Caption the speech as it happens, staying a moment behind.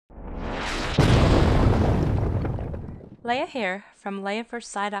Leah here from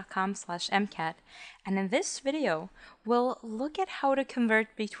leahforsci.com/MCAT, and in this video we'll look at how to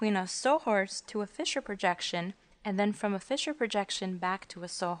convert between a Sawhorse to a Fischer projection and then from a Fischer projection back to a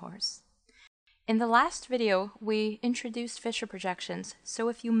Sawhorse. In the last video we introduced Fischer projections, so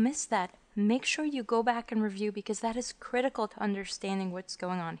if you missed that, make sure you go back and review because that is critical to understanding what's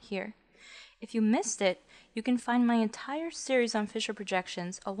going on here. If you missed it, you can find my entire series on Fischer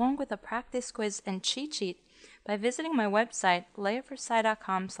projections along with a practice quiz and cheat sheet by visiting my website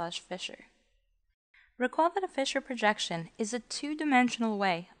leahforsci.com/Fischer. Recall that a Fischer projection is a two-dimensional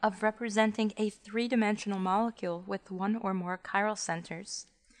way of representing a three-dimensional molecule with one or more chiral centers.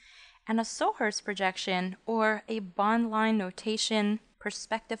 And a Sawhorse projection, or a bond line notation,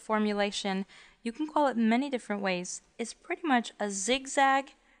 perspective formulation, you can call it many different ways, is pretty much a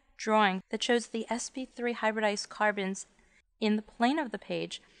zigzag drawing that shows the sp3 hybridized carbons in the plane of the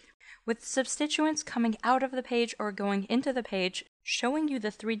page, with substituents coming out of the page or going into the page, showing you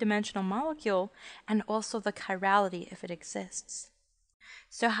the three-dimensional molecule and also the chirality if it exists.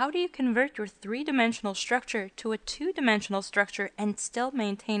 So how do you convert your three-dimensional structure to a two-dimensional structure and still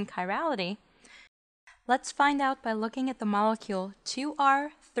maintain chirality? Let's find out by looking at the molecule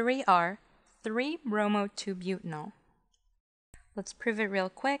 2R, 3R, 3-bromo-2-butanol. Let's prove it real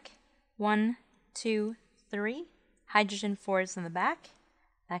quick. 1, 2, 3. Hydrogen 4 is in the back.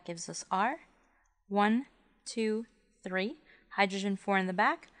 That gives us R. 1, 2, 3. Hydrogen 4 in the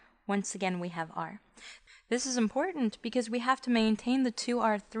back. Once again, we have R. This is important because we have to maintain the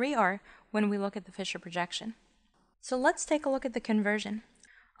 2R, 3R when we look at the Fischer projection. So let's take a look at the conversion.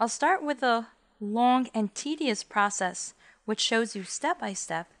 I'll start with a long and tedious process, which shows you step by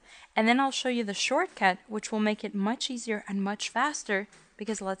step, and then I'll show you the shortcut, which will make it much easier and much faster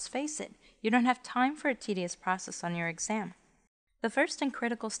because let's face it, you don't have time for a tedious process on your exam. The first and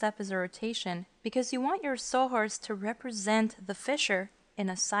critical step is a rotation because you want your Sawhorse to represent the Fischer in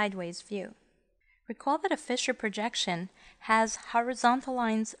a sideways view. Recall that a Fischer projection has horizontal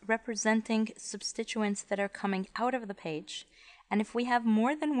lines representing substituents that are coming out of the page, and if we have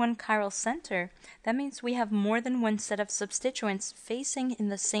more than one chiral center, that means we have more than one set of substituents facing in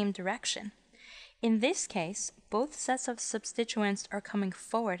the same direction. In this case, both sets of substituents are coming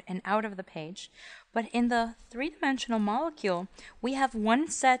forward and out of the page, but in the three-dimensional molecule, we have one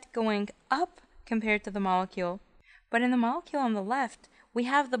set going up compared to the molecule, but in the molecule on the left, we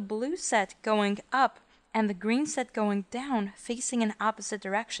have the blue set going up and the green set going down, facing in opposite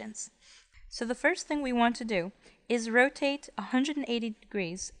directions. So the first thing we want to do is rotate 180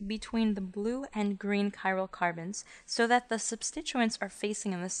 degrees between the blue and green chiral carbons so that the substituents are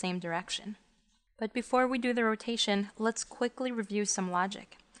facing in the same direction. But before we do the rotation, let's quickly review some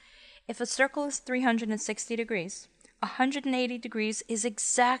logic. If a circle is 360 degrees, 180 degrees is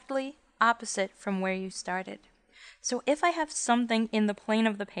exactly opposite from where you started. So if I have something in the plane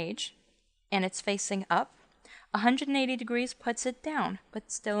of the page and it's facing up, 180 degrees puts it down,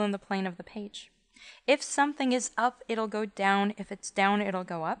 but still in the plane of the page. If something is up, it'll go down. If it's down, it'll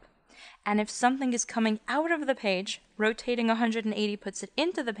go up. And if something is coming out of the page, rotating 180 puts it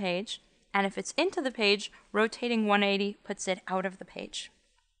into the page. And if it's into the page, rotating 180 puts it out of the page.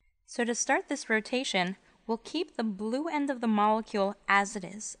 So to start this rotation, we'll keep the blue end of the molecule as it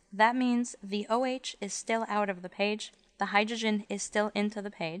is. That means the OH is still out of the page, the hydrogen is still into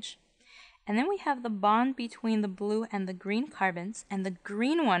the page. And then we have the bond between the blue and the green carbons, and the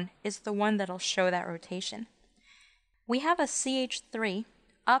green one is the one that'll show that rotation. We have a CH3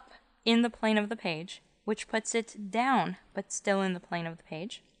 up in the plane of the page, which puts it down, but still in the plane of the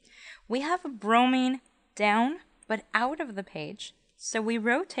page. We have a bromine down, but out of the page, so we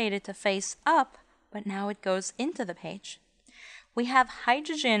rotate it to face up, but now it goes into the page. We have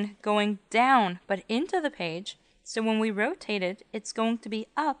hydrogen going down, but into the page, so when we rotate it, it's going to be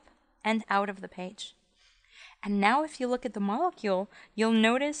up and out of the page. And now if you look at the molecule, you'll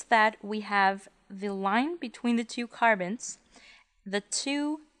notice that we have the line between the two carbons, the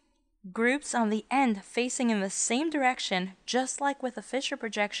two groups on the end facing in the same direction, just like with a Fischer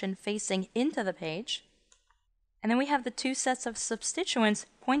projection facing into the page. And then we have the two sets of substituents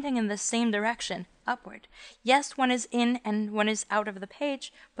pointing in the same direction, upward. Yes, one is in and one is out of the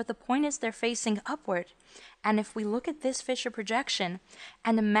page, but the point is they're facing upward. And if we look at this Fischer projection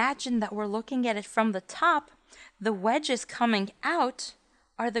and imagine that we're looking at it from the top, the wedges coming out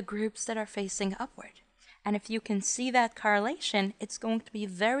are the groups that are facing upward. And if you can see that correlation, it's going to be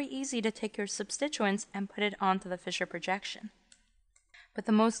very easy to take your substituents and put it onto the Fischer projection. But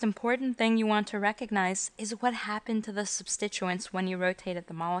the most important thing you want to recognize is what happened to the substituents when you rotated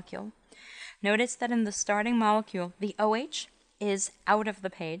the molecule. Notice that in the starting molecule, the OH is out of the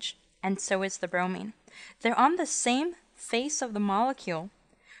page, and so is the bromine. They're on the same face of the molecule,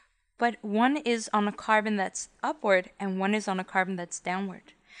 but one is on a carbon that's upward and one is on a carbon that's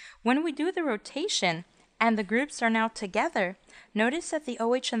downward. When we do the rotation and the groups are now together, notice that the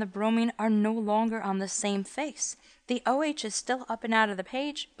OH and the bromine are no longer on the same face. The OH is still up and out of the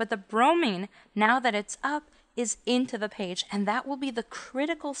page, but the bromine, now that it's up, is into the page, and that will be the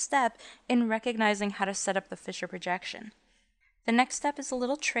critical step in recognizing how to set up the Fischer projection. The next step is a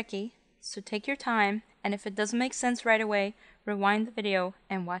little tricky, so take your time, and if it doesn't make sense right away, rewind the video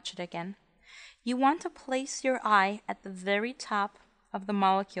and watch it again. You want to place your eye at the very top of the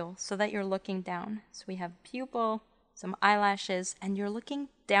molecule so that you're looking down. So we have pupil, some eyelashes, and you're looking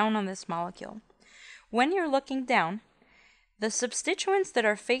down on this molecule. When you're looking down, the substituents that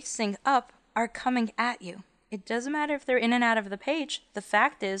are facing up are coming at you. It doesn't matter if they're in and out of the page. The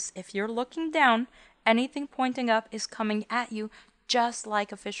fact is, if you're looking down, anything pointing up is coming at you, just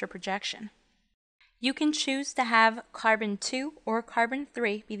like a Fischer projection. You can choose to have carbon 2 or carbon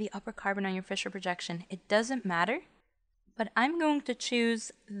 3 be the upper carbon on your Fischer projection. It doesn't matter, but I'm going to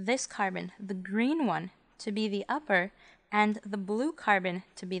choose this carbon, the green one, to be the upper and the blue carbon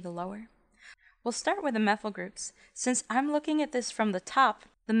to be the lower. We'll start with the methyl groups. Since I'm looking at this from the top,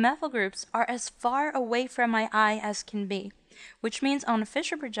 the methyl groups are as far away from my eye as can be, which means on a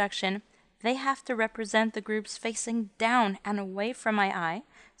Fischer projection, they have to represent the groups facing down and away from my eye.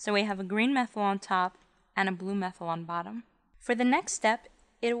 So we have a green methyl on top and a blue methyl on bottom. For the next step,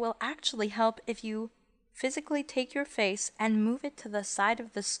 it will actually help if you physically take your face and move it to the side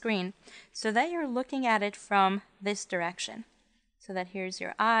of the screen so that you're looking at it from this direction. So that here's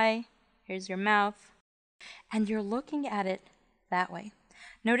your eye, here's your mouth, and you're looking at it that way.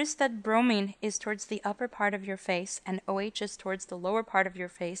 Notice that bromine is towards the upper part of your face and OH is towards the lower part of your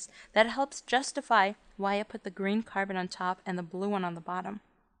face. That helps justify why I put the green carbon on top and the blue one on the bottom.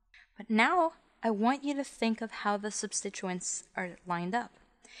 But now I want you to think of how the substituents are lined up.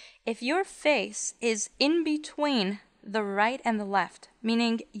 If your face is in between the right and the left,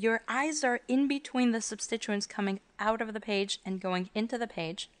 meaning your eyes are in between the substituents coming out of the page and going into the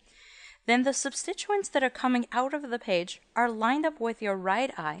page, then the substituents that are coming out of the page are lined up with your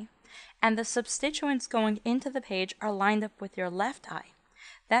right eye, and the substituents going into the page are lined up with your left eye.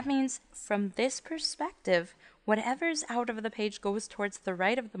 That means from this perspective, whatever is out of the page goes towards the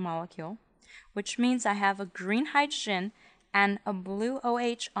right of the molecule, which means I have a green hydrogen and a blue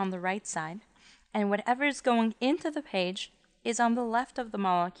OH on the right side, and whatever is going into the page is on the left of the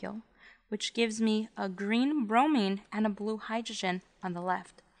molecule, which gives me a green bromine and a blue hydrogen on the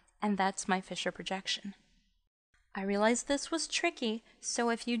left. And that's my Fischer projection. I realize this was tricky, so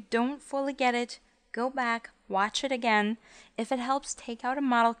if you don't fully get it, go back, watch it again. If it helps, take out a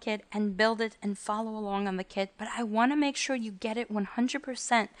model kit and build it and follow along on the kit, but I want to make sure you get it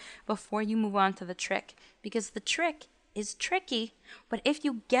 100% before you move on to the trick, because the trick is tricky, but if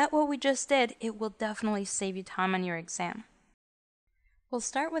you get what we just did, it will definitely save you time on your exam. We'll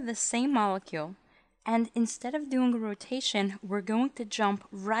start with the same molecule, and instead of doing a rotation, we're going to jump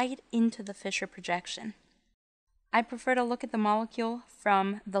right into the Fischer projection. I prefer to look at the molecule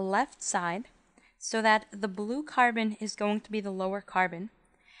from the left side so that the blue carbon is going to be the lower carbon.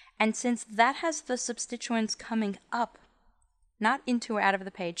 And since that has the substituents coming up, not into or out of the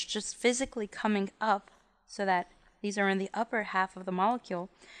page, just physically coming up so that these are in the upper half of the molecule,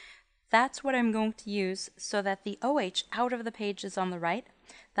 that's what I'm going to use so that the OH out of the page is on the right.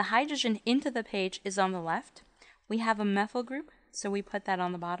 The hydrogen into the page is on the left. We have a methyl group, so we put that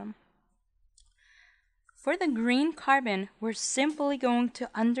on the bottom. For the green carbon, we're simply going to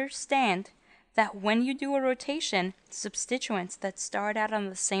understand that when you do a rotation, substituents that start out on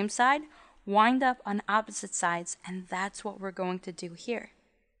the same side wind up on opposite sides, and that's what we're going to do here.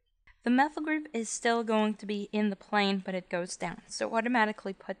 The methyl group is still going to be in the plane, but it goes down, so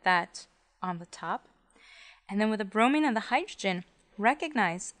automatically put that on the top. And then with the bromine and the hydrogen,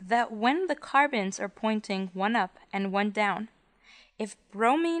 recognize that when the carbons are pointing one up and one down, if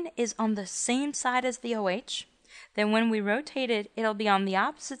bromine is on the same side as the OH, then when we rotate it, it'll be on the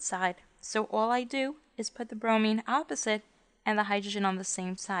opposite side. So all I do is put the bromine opposite and the hydrogen on the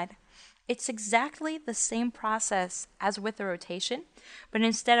same side. It's exactly the same process as with the rotation, but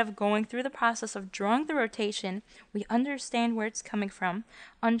instead of going through the process of drawing the rotation, we understand where it's coming from,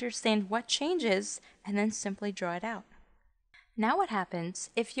 understand what changes, and then simply draw it out. Now what happens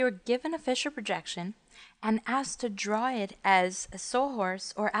if you're given a Fischer projection and asked to draw it as a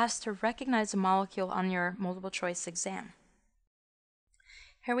Sawhorse or asked to recognize a molecule on your multiple choice exam?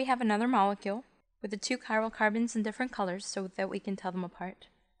 Here we have another molecule with the two chiral carbons in different colors so that we can tell them apart.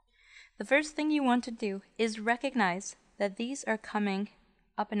 The first thing you want to do is recognize that these are coming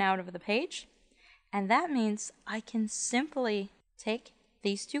up and out of the page, And that means I can simply take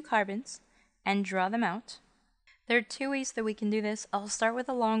these two carbons and draw them out. There are two ways that we can do this. I'll start with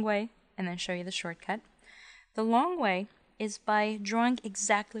the long way and then show you the shortcut. The long way is by drawing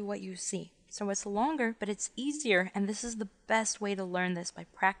exactly what you see. So it's longer, but it's easier, and this is the best way to learn this, by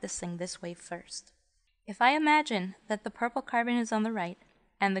practicing this way first. If I imagine that the purple carbon is on the right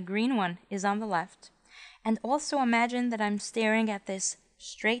and the green one is on the left, and also imagine that I'm staring at this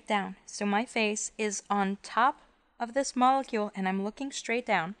straight down, so my face is on top of this molecule and I'm looking straight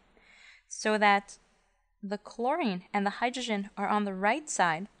down, so that the chlorine and the hydrogen are on the right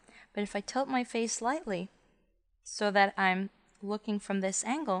side, but if I tilt my face slightly so that I'm looking from this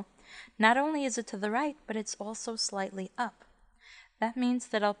angle, not only is it to the right, but it's also slightly up. That means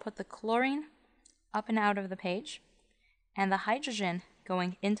that I'll put the chlorine up and out of the page, and the hydrogen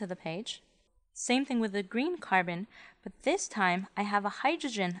going into the page. Same thing with the green carbon, but this time I have a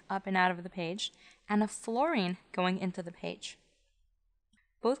hydrogen up and out of the page, and a fluorine going into the page.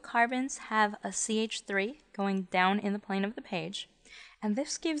 Both carbons have a CH3 going down in the plane of the page, and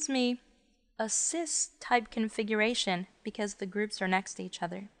this gives me a cis-type configuration because the groups are next to each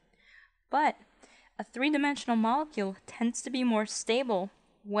other. But a three-dimensional molecule tends to be more stable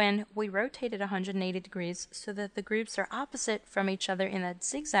when we rotate it 180 degrees so that the groups are opposite from each other in that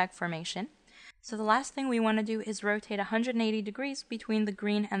zigzag formation. So the last thing we want to do is rotate 180 degrees between the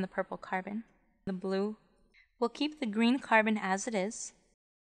green and the purple carbon. The blue, we'll keep the green carbon as it is,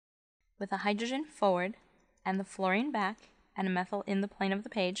 with the hydrogen forward and the fluorine back and a methyl in the plane of the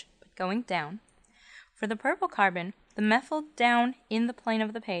page, but going down. For the purple carbon, the methyl down in the plane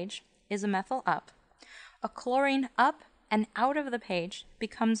of the page is a methyl up. A chlorine up and out of the page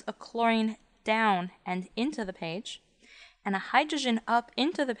becomes a chlorine down and into the page, and a hydrogen up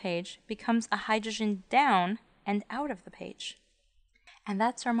into the page becomes a hydrogen down and out of the page. And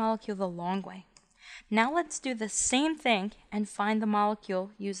that's our molecule the long way. Now let's do the same thing and find the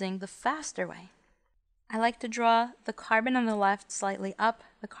molecule using the faster way. I like to draw the carbon on the left slightly up,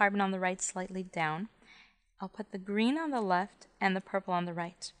 the carbon on the right slightly down. I'll put the green on the left and the purple on the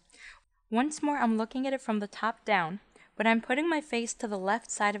right. Once more, I'm looking at it from the top down, but I'm putting my face to the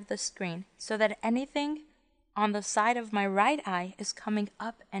left side of the screen so that anything on the side of my right eye is coming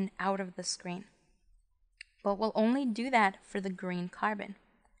up and out of the screen. But we'll only do that for the green carbon.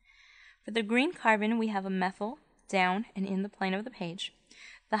 For the green carbon, we have a methyl down and in the plane of the page.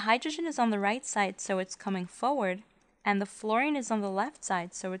 The hydrogen is on the right side, so it's coming forward, and the fluorine is on the left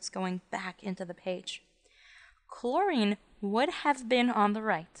side, so it's going back into the page. Chlorine would have been on the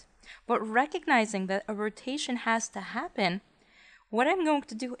right, but recognizing that a rotation has to happen, what I'm going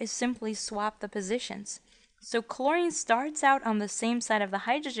to do is simply swap the positions. So chlorine starts out on the same side of the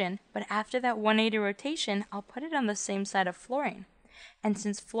hydrogen, but after that 180 rotation, I'll put it on the same side of fluorine. And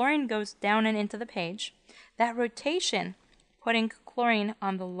since fluorine goes down and into the page, that rotation, putting chlorine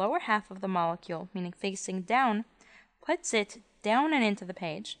on the lower half of the molecule, meaning facing down, puts it down and into the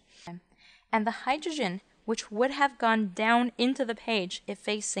page. And the hydrogen, which would have gone down into the page if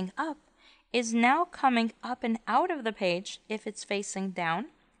facing up, is now coming up and out of the page if it's facing down.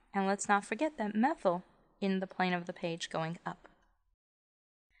 And let's not forget that methyl in the plane of the page going up.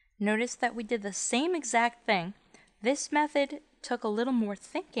 Notice that we did the same exact thing. This method took a little more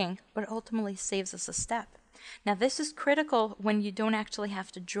thinking, but ultimately saves us a step. Now this is critical when you don't actually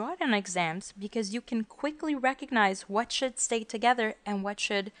have to draw it on exams, because you can quickly recognize what should stay together and what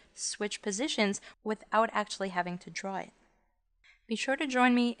should switch positions without actually having to draw it. Be sure to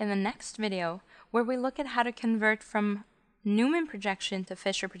join me in the next video where we look at how to convert from Newman projection to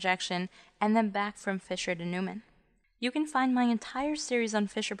Fischer projection and then back from Fischer to Newman. You can find my entire series on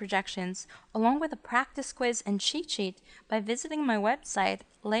Fischer projections along with a practice quiz and cheat sheet by visiting my website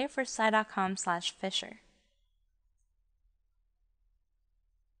leahforsci.com/Fischer.